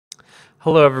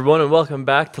Hello, everyone, and welcome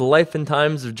back to Life and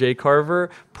Times of J.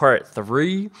 Carver, Part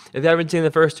 3. If you haven't seen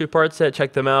the first two parts yet,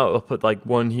 check them out. I'll put like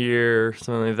one here,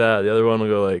 something like that. The other one will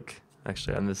go like,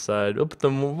 actually on this side. We'll put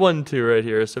them one, two right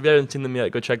here. So if you haven't seen them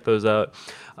yet, go check those out.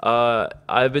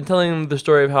 I've been telling the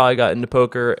story of how I got into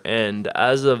poker, and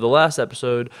as of the last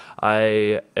episode,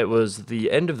 it was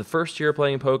the end of the first year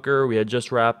playing poker. We had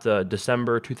just wrapped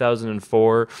December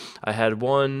 2004. I had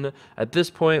won at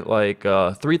this point like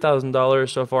 $3,000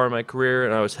 so far in my career,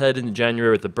 and I was headed into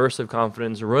January with a burst of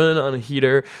confidence, running on a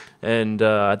heater, and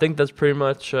I think that's pretty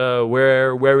much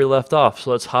where we left off.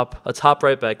 So let's hop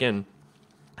right back in.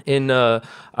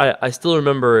 I still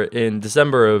remember in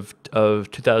December of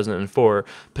 2004,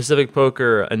 Pacific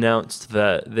Poker announced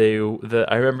that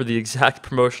I remember the exact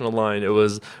promotional line. It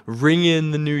was "Ring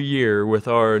in the new year with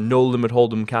our no limit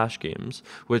hold'em cash games,"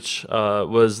 which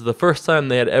was the first time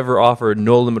they had ever offered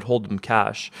no limit hold'em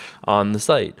cash on the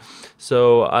site.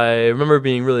 So I remember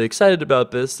being really excited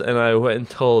about this, and I went and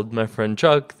told my friend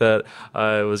Chuck that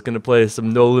I was going to play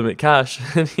some no limit cash,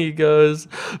 and he goes,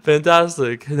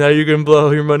 "Fantastic! Now you can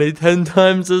blow your money 10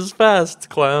 times as fast,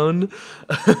 clown."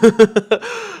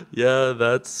 Yeah,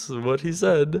 that's what he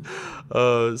said.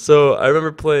 So I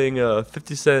remember playing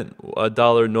 50 cent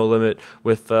dollar no limit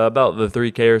with about the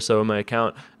 3K or so in my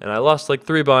account, and I lost like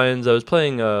 3 buy-ins. I was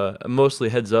playing mostly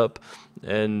heads up.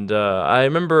 And I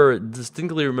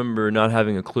distinctly remember not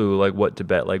having a clue like what to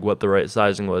bet, like what the right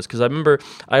sizing was, because I remember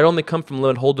I had only come from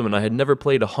limit hold'em and I had never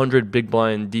played 100 big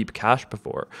blind deep cash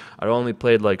before. I'd only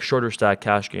played like shorter stack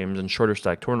cash games and shorter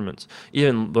stack tournaments.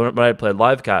 Even when I played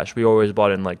live cash, we always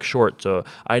bought in like short, so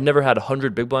I had never had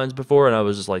 100 big blinds before, and I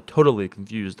was just like totally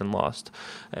confused and lost.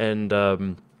 And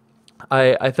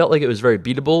I felt like it was very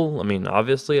beatable. I mean,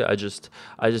 obviously, I just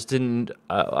didn't,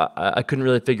 I couldn't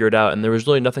really figure it out, and there was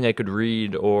really nothing I could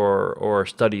read or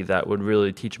study that would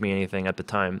really teach me anything at the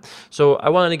time. So I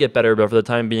wanted to get better, but for the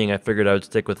time being, I figured I would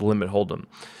stick with limit hold'em.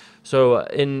 So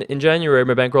in January,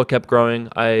 my bankroll kept growing.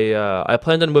 I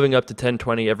planned on moving up to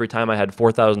 1020 every time I had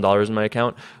 $4,000 in my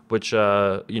account, which is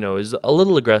a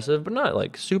little aggressive, but not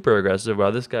like super aggressive. Wow,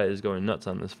 this guy is going nuts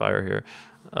on this fire here.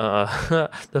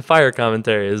 The fire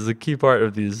commentary is the key part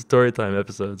of these story time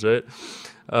episodes, right?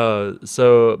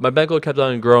 So my bankroll kept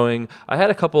on growing. I had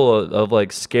a couple of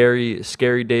like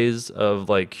scary days of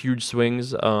like huge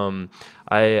swings. I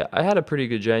had a pretty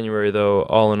good January though,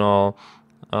 all in all.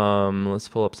 Let's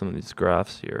pull up some of these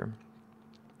graphs here.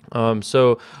 On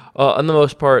the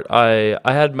most part, I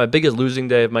had my biggest losing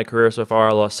day of my career so far.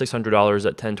 I lost $600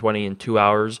 at 1020 in 2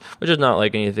 hours, which is not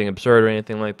like anything absurd or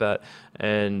anything like that.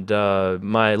 And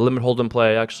my limit hold'em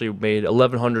play actually made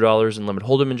 $1,100 in limit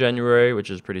hold'em in January,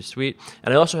 which is pretty sweet.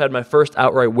 And I also had my first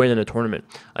outright win in a tournament.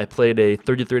 I played a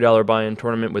 $33 buy-in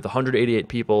tournament with 188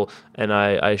 people, and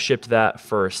I shipped that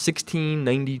for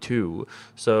 $1,692.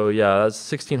 So yeah, that's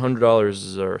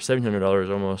 $1,600 or $1,700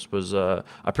 almost, was a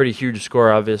pretty huge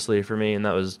score, obviously, for me, and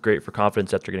that was great for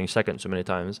confidence after getting second so many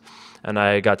times. And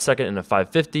I got second in a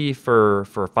 550 for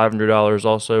 $500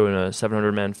 also in a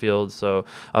 700-man field. So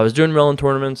I was doing well in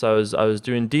tournaments. I was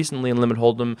doing decently in limit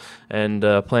hold'em and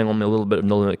playing only a little bit of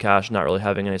no limit cash, not really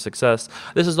having any success.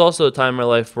 This is also a time in my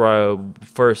life where I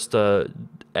first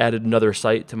added another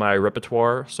site to my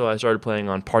repertoire, so I started playing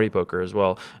on Party Poker as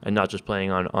well, and not just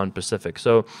playing on Pacific.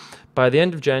 So by the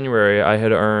end of January, I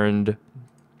had earned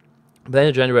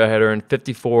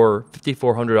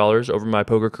 $5,400 over my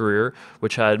poker career,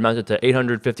 which had amounted to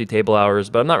 850 table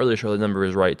hours, but I'm not really sure the number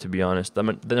is right, to be honest. The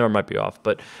number might be off,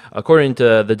 but according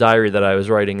to the diary that I was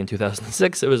writing in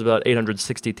 2006, it was about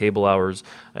 860 table hours,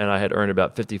 and I had earned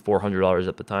about $5,400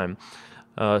 at the time.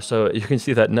 So you can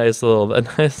see that nice little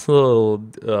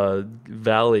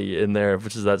valley in there,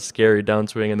 which is that scary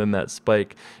downswing, and then that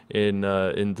spike in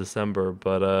December.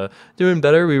 But doing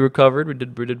better. We recovered. We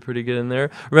did pretty good in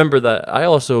there. Remember that I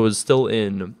also was still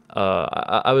in.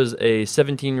 I was a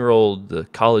 17-year-old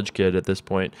college kid at this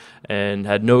point and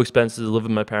had no expenses, lived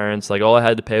with my parents. Like, all I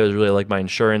had to pay was really like my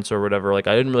insurance or whatever. Like,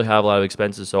 I didn't really have a lot of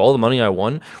expenses, so all the money I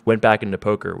won went back into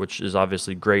poker, which is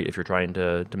obviously great if you're trying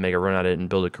to make a run at it and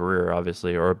build a career,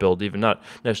 obviously, or build even not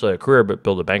necessarily a career, but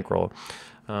build a bankroll.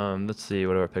 Let's see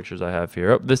what other pictures I have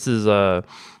here. Oh, this is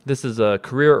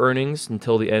career earnings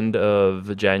until the end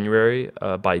of January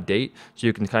by date, so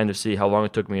you can kind of see how long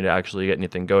it took me to actually get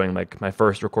anything going. Like, my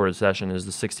first recorded session is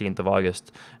the 16th of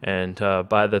August, and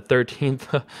by the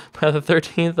 13th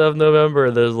of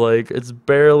November, there's like, it's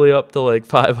barely up to like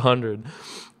 500.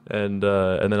 And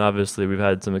then obviously we've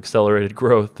had some accelerated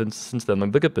growth since then.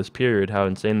 Like, look at this period, how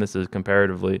insane this is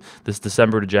comparatively. This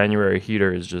December to January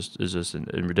heater is just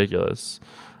ridiculous.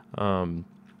 And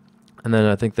then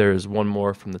I think there's one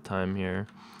more from the time here.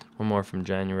 one more from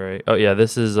January. Oh yeah,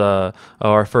 this is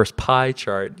our first pie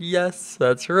chart. Yes,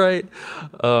 that's right.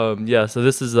 Yeah, so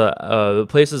this is the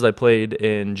places I played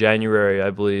in January,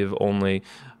 I believe only,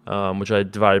 which I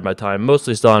divided my time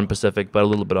mostly still on Pacific, but a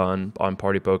little bit on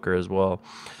Party Poker as well.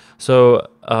 So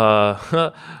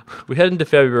we head into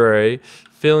February,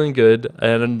 feeling good,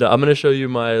 and I'm gonna show you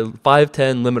my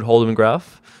 5-10 limit hold'em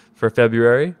graph for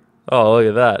February. Oh, look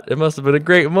at that! It must have been a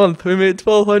great month. We made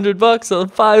 $1,200 on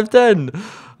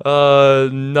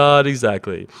 5-10. Not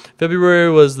exactly.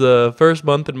 February was the first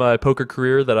month in my poker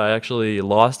career that I actually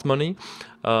lost money.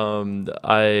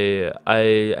 I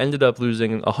ended up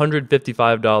losing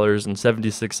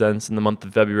 $155.76 in the month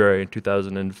of February in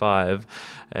 2005,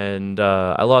 and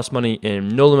I lost money in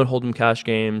no limit hold'em cash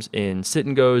games, in sit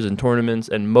and goes, and tournaments,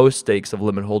 and most stakes of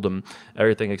limit hold'em,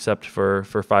 everything except for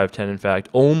 5-10. In fact,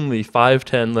 only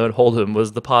 5-10 limit hold'em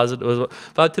was the positive.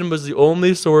 5-10 was the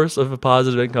only source of a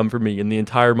positive income for me in the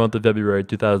entire month of February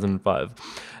 2005.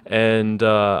 And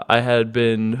I've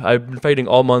been fighting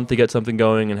all month to get something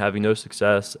going and having no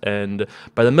success. And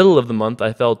by the middle of the month,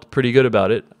 I felt pretty good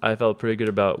about it. I felt pretty good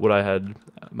about what I had,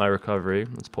 my recovery.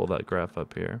 Let's pull that graph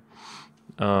up here.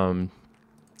 So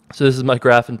this is my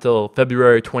graph until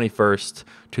February 21st,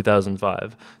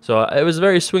 2005. So it was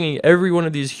very swingy. Every one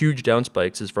of these huge down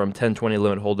spikes is from 10-20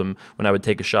 limit hold'em when I would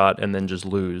take a shot and then just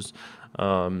lose.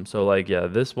 So like, yeah,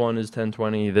 this one is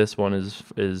 10-20, this one is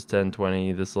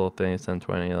 10-20, this little thing is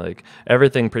 10-20, like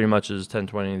everything pretty much is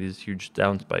 10-20, these huge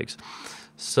down spikes.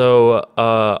 So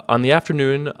on the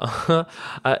afternoon,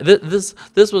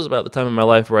 this was about the time in my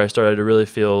life where I started to really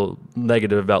feel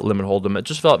negative about limit hold'em. It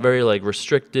just felt very like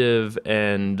restrictive,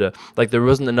 and like there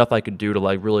wasn't enough I could do to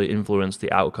like really influence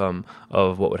the outcome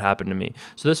of what would happen to me.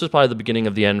 So this was probably the beginning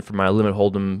of the end for my limit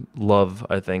hold'em love,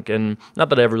 I think. And not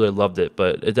that I ever really loved it,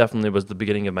 but it definitely was the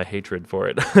beginning of my hatred for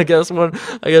it. I guess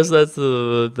that's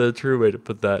the true way to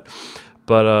put that.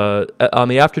 But on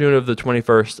the afternoon of the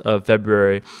 21st of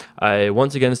February, I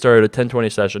once again started a 10-20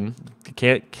 session.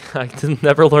 I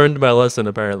never learned my lesson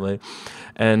apparently,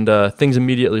 and things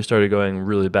immediately started going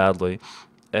really badly.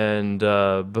 And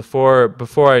before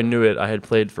I knew it, I had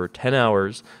played for 10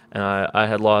 hours, and I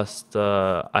had lost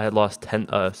 10,000. I had lost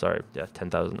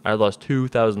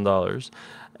 $2,000.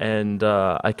 And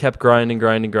I kept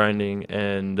grinding,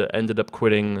 and ended up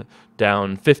quitting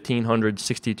down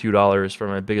 $1,562 for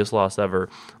my biggest loss ever,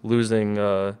 losing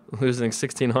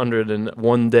 $1,600 in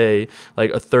one day, like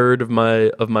a third of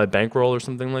my bankroll or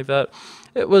something like that.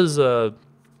 It was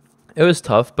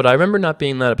tough, but I remember not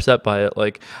being that upset by it.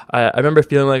 Like I remember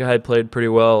feeling like I had played pretty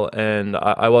well, and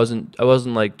I wasn't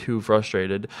like too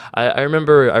frustrated. I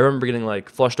remember getting like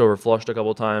flushed a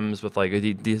couple times with like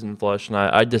a decent flush, and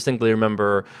I distinctly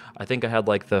remember I think I had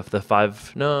like the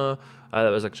five. No, that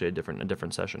was actually a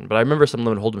different session. But I remember some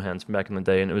limit hold'em hands from back in the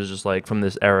day, and it was just like from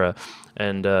this era.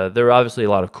 And there were obviously a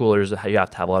lot of coolers. You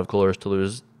have to have a lot of coolers to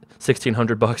lose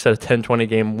 $1,600 at a 10-20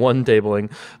 game one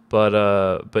tabling.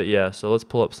 But yeah, so let's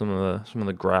pull up some of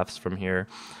the graphs from here.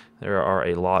 There are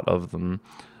a lot of them.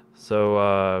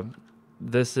 So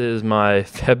this is my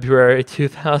February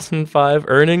 2005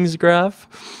 earnings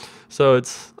graph. So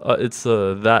it's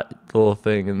that little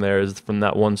thing in there is from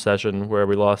that one session where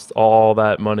we lost all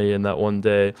that money in that one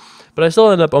day. But I still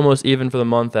ended up almost even for the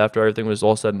month after everything was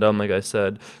all said and done, like I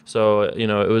said. So, it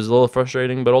was a little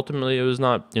frustrating, but ultimately it was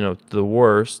not, the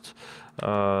worst.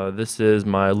 This is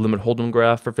my limit hold'em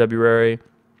graph for February.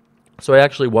 So I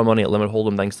actually won money at limit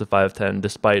hold'em thanks to 5-10,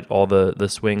 despite all the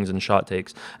swings and shot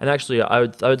takes. And actually, I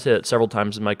would say that several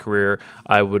times in my career,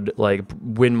 I would like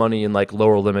win money in like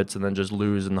lower limits and then just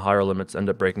lose in the higher limits, end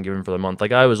up breaking even for the month.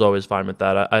 Like I was always fine with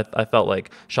that. I felt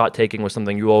like shot taking was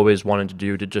something you always wanted to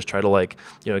do to just try to like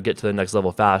get to the next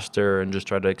level faster and just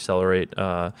try to accelerate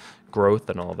growth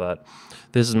and all that.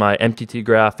 This is my MTT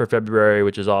graph for February,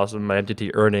 which is awesome. My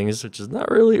MTT earnings, which is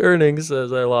not really earnings,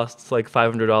 as I lost like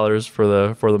 $500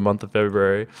 for the month of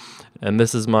February. And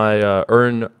this is my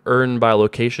earn by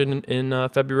location in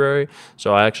February.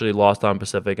 So I actually lost on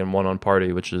Pacific and won on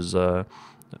Party, which is a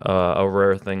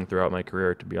rare thing throughout my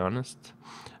career, to be honest.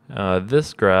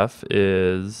 This graph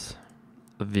is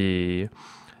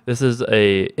this is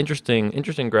a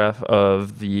interesting graph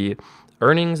of the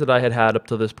earnings that I had up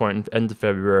to this point, end of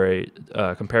February,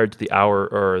 compared to the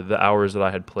hours that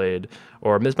I had played,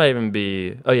 or this might even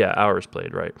be, hours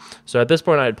played, right? So at this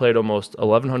point, I had played almost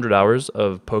 1,100 hours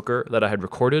of poker that I had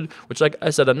recorded, which, like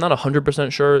I said, I'm not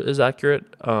 100% sure is accurate.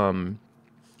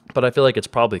 but I feel like it's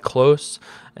probably close,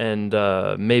 and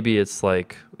maybe it's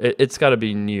like it's got to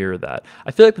be near that.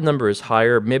 I feel like the number is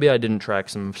higher. Maybe I didn't track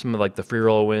some of like the free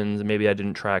roll wins. Maybe I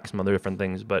didn't track some other different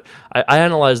things, but I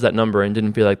analyzed that number and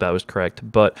didn't feel like that was correct.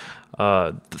 But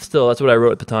still, that's what I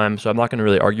wrote at the time, so I'm not going to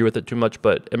really argue with it too much.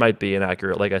 But it might be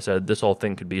inaccurate. Like I said, this whole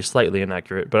thing could be slightly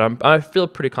inaccurate, but I feel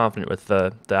pretty confident with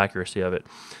the accuracy of it.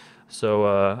 So,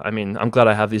 I mean, I'm glad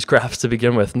I have these graphs to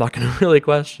begin with. I'm not going to really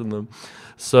question them.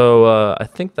 So, I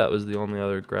think that was the only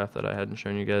other graph that I hadn't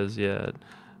shown you guys yet.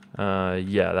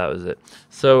 Yeah, that was it.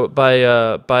 So, by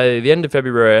the end of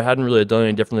February, I hadn't really done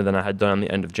any differently than I had done on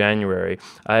the end of January.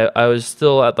 I was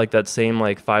still at like that same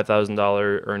like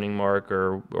 $5,000 earning mark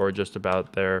or just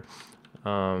about there.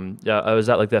 Yeah, I was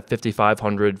at like that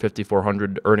 5,500,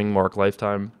 5,400 earning mark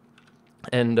lifetime.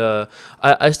 And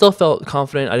I still felt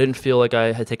confident. I didn't feel like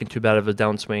I had taken too bad of a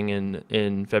downswing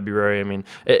in February. I mean,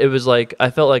 it was like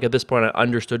I felt like at this point I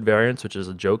understood variance, which is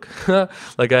a joke.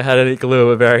 Like I had any clue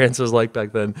what variance was like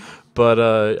back then. But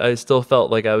I still felt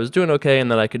like I was doing okay,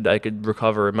 and that I could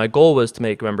recover. My goal was to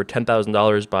make, remember,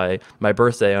 $10,000 by my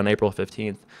birthday on April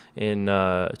 15th in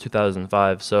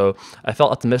 2005. So I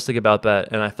felt optimistic about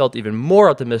that, and I felt even more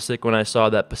optimistic when I saw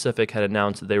that Pacific had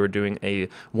announced that they were doing a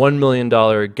 $1 million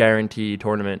guarantee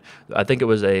tournament. I think it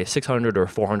was a $600 or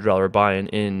 $400 buy-in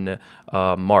in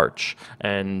March,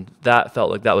 and that felt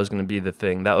like that was going to be the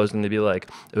thing. That was going to be like,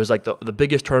 it was like the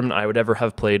biggest tournament I would ever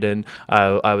have played in.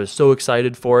 I was so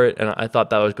excited for it, and I thought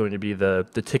that was going to be the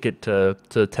ticket to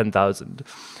 10,000.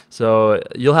 So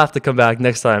you'll have to come back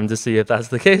next time to see if that's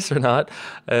the case or not.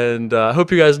 And I hope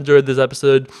you guys enjoyed this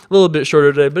episode. A little bit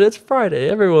shorter today, but it's Friday.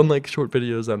 Everyone likes short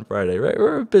videos on Friday, right?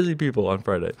 We're busy people on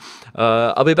Friday.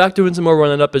 I'll be back doing some more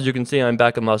running up. As you can see, I'm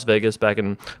back in Las Vegas, back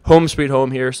in home sweet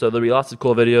home here. So there'll be lots of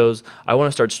cool videos. I want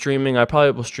to start streaming. I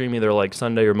probably will stream either like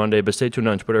Sunday or Monday, but stay tuned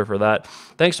on Twitter for that.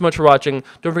 Thanks so much for watching.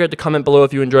 Don't forget to comment below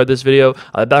if you enjoyed this video.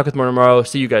 I'll be back with more tomorrow.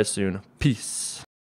 See you guys soon. Peace.